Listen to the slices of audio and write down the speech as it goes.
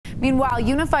Meanwhile,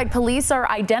 Unified Police are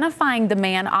identifying the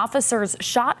man officers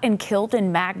shot and killed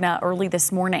in Magna early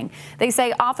this morning. They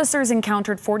say officers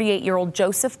encountered 48-year-old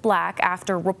Joseph Black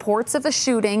after reports of a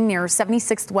shooting near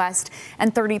 76th West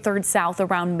and 33rd South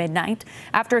around midnight.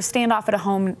 After a standoff at a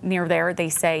home near there, they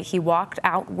say he walked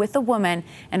out with a woman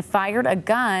and fired a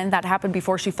gun. That happened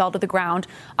before she fell to the ground.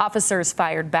 Officers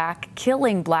fired back,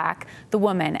 killing Black. The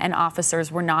woman and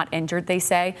officers were not injured, they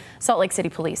say. Salt Lake City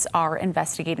police are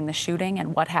investigating the shooting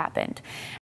and what happened.